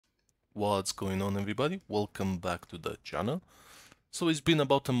What's going on, everybody? Welcome back to the channel. So it's been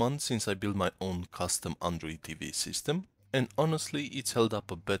about a month since I built my own custom Android TV system, and honestly it's held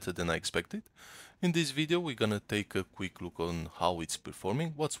up better than I expected. In this video we're gonna take a quick look on how it's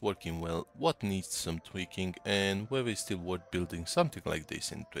performing, what's working well, what needs some tweaking, and whether it's still worth building something like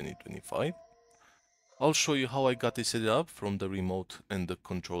this in 2025. I'll show you how I got it set up, from the remote and the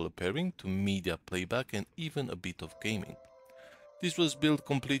controller pairing to media playback and even a bit of gaming. This was built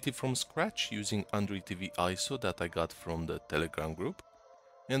completely from scratch using Android TV ISO that I got from the Telegram group,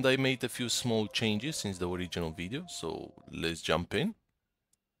 and I made a few small changes since the original video, so let's jump in.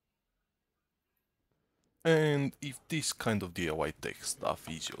 And if this kind of DIY tech stuff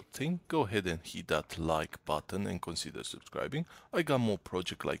is your thing, go ahead and hit that like button and consider subscribing. I got more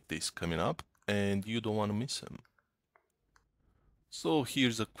projects like this coming up and you don't want to miss them. So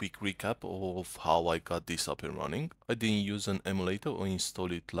here's a quick recap of how I got this up and running. I didn't use an emulator or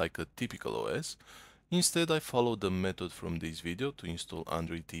install it like a typical OS. Instead, I followed the method from this video to install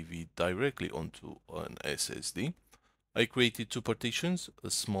Android TV directly onto an SSD. I created two partitions,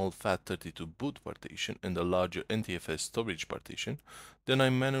 a small FAT32 boot partition and a larger NTFS storage partition. Then I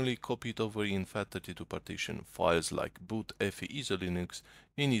manually copied over in FAT32 partition files like boot FE ISO-Linux,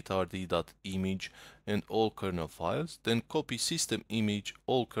 initrd.image and all kernel files, then copy system image,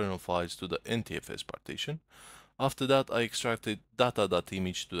 all kernel files to the NTFS partition. After that, I extracted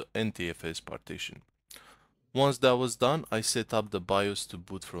data.image to the NTFS partition. Once that was done, I set up the BIOS to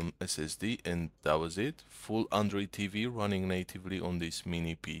boot from SSD, and that was it. Full Android TV running natively on this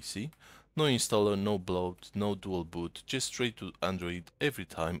mini PC. No installer, no bloat, no dual boot, just straight to Android every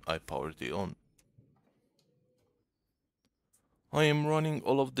time I powered it on. I am running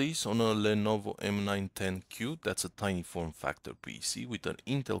all of this on a Lenovo M910q, that's a tiny form factor PC with an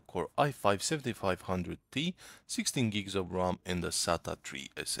Intel Core i5-7500T, 16 gigs of RAM and a SATA 3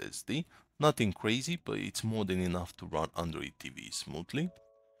 SSD. Nothing crazy, but it's more than enough to run Android TV smoothly.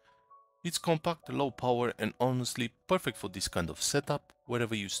 It's compact, low power and honestly perfect for this kind of setup,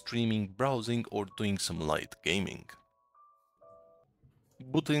 wherever you're streaming, browsing or doing some light gaming.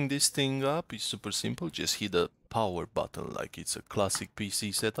 Booting this thing up is super simple, just hit the power button like it's a classic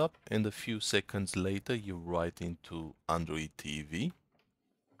PC setup and a few seconds later you're right into Android TV.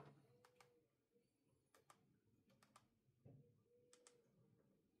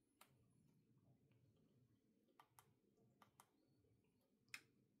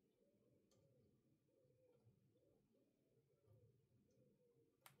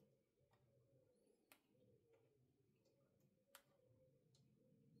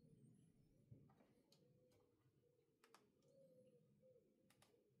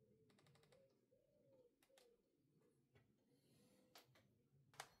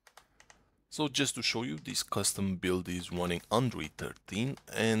 So just to show you, this custom build is running Android 13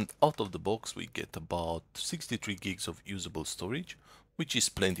 and out of the box we get about 63 gigs of usable storage, which is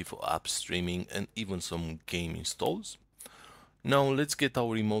plenty for app streaming and even some game installs. Now let's get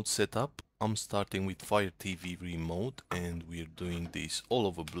our remote set up. I'm starting with Fire TV remote and we're doing this all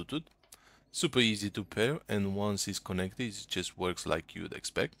over Bluetooth. Super easy to pair, and once it's connected it just works like you'd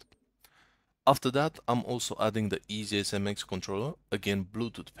expect. After that, I'm also adding the EasySMX controller, again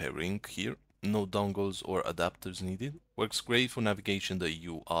Bluetooth pairing here, no dongles or adapters needed, works great for navigation the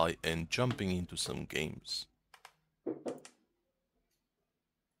UI and jumping into some games.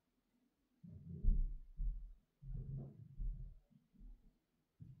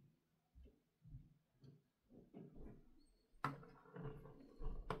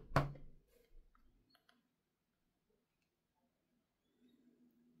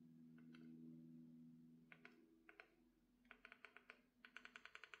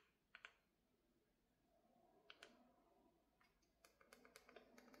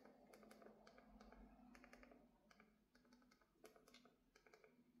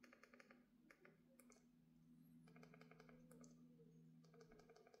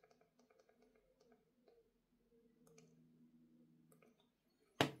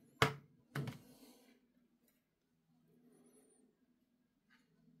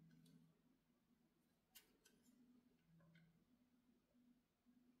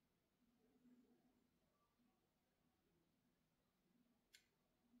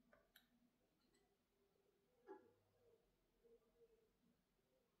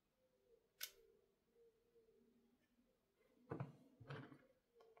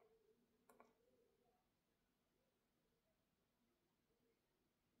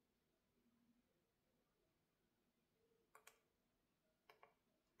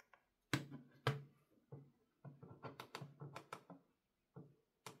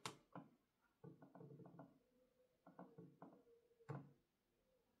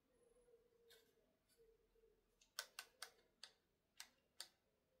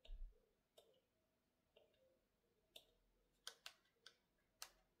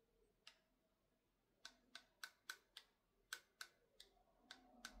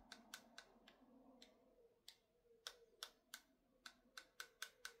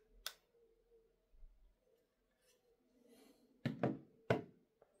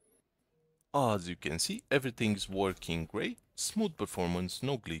 As you can see, everything's working great, smooth performance,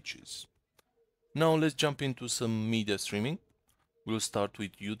 no glitches. Now let's jump into some media streaming. We'll start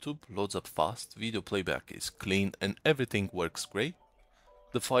with YouTube, loads up fast, video playback is clean and everything works great.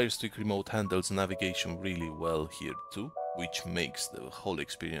 The Firestick remote handles navigation really well here too, which makes the whole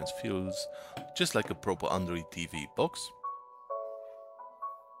experience feels just like a proper Android TV box.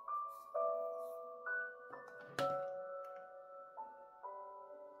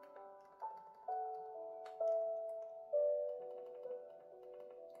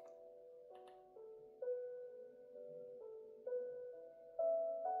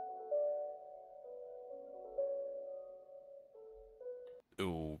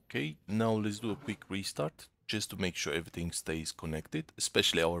 Okay, now let's do a quick restart just to make sure everything stays connected,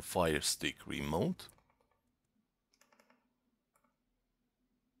 especially our Firestick remote.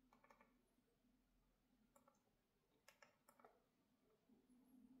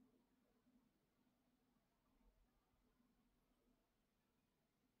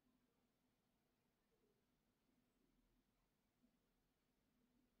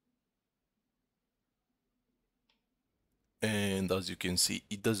 And as you can see,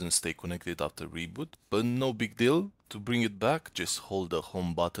 it doesn't stay connected after reboot, but no big deal. To bring it back, just hold the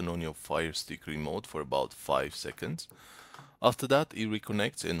home button on your Firestick remote for about 5 seconds. After that, it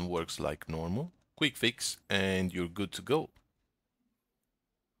reconnects and works like normal. Quick fix, and you're good to go.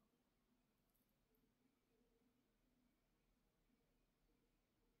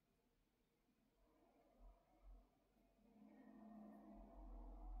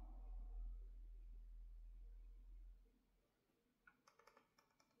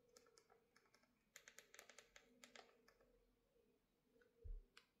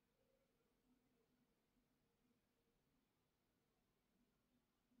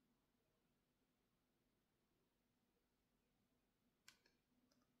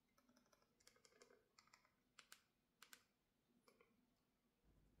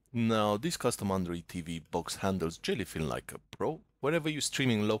 Now, this custom Android TV box handles Jellyfin like a pro. Wherever you're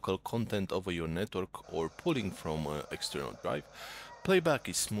streaming local content over your network or pulling from an external drive, playback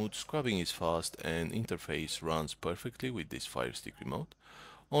is smooth, scrubbing is fast, and interface runs perfectly with this Firestick remote.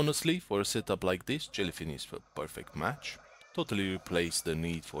 Honestly, for a setup like this, Jellyfin is a perfect match. Totally replace the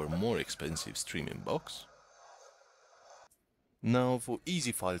need for a more expensive streaming box. Now for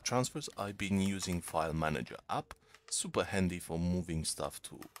easy file transfers, I've been using File Manager app. Super handy for moving stuff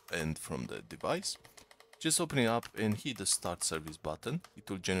to and from the device. Just open it up and hit the Start Service button. It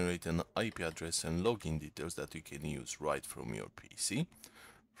will generate an IP address and login details that you can use right from your PC.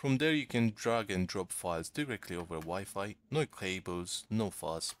 From there you can drag and drop files directly over Wi-Fi, no cables, no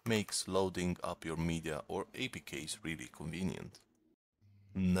fuss, makes loading up your media or APKs really convenient.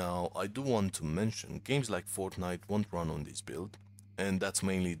 Now, I do want to mention games like Fortnite won't run on this build, and that's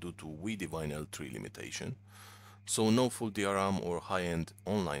mainly due to Widevine L3 limitation, so no full DRM or high-end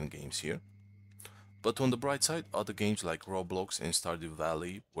online games here. But on the bright side, other games like Roblox and Stardew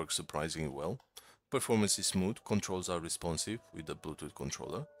Valley work surprisingly well. Performance is smooth, controls are responsive with the Bluetooth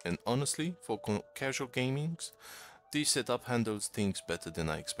controller, and honestly, for casual gamings, this setup handles things better than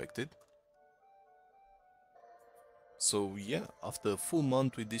I expected. So yeah, after a full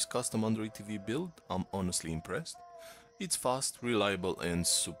month with this custom Android TV build, I'm honestly impressed. It's fast, reliable and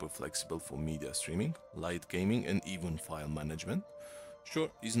super flexible for media streaming, light gaming and even file management. Sure,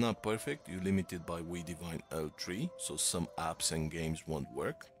 it's not perfect, you're limited by Widevine L3, so some apps and games won't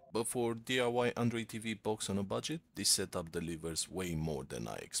work. But for DIY Android TV box on a budget, this setup delivers way more than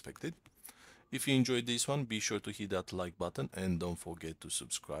I expected. If you enjoyed this one, be sure to hit that like button and don't forget to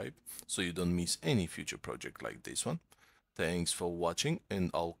subscribe so you don't miss any future project like this one. Thanks for watching and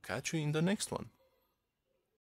I'll catch you in the next one.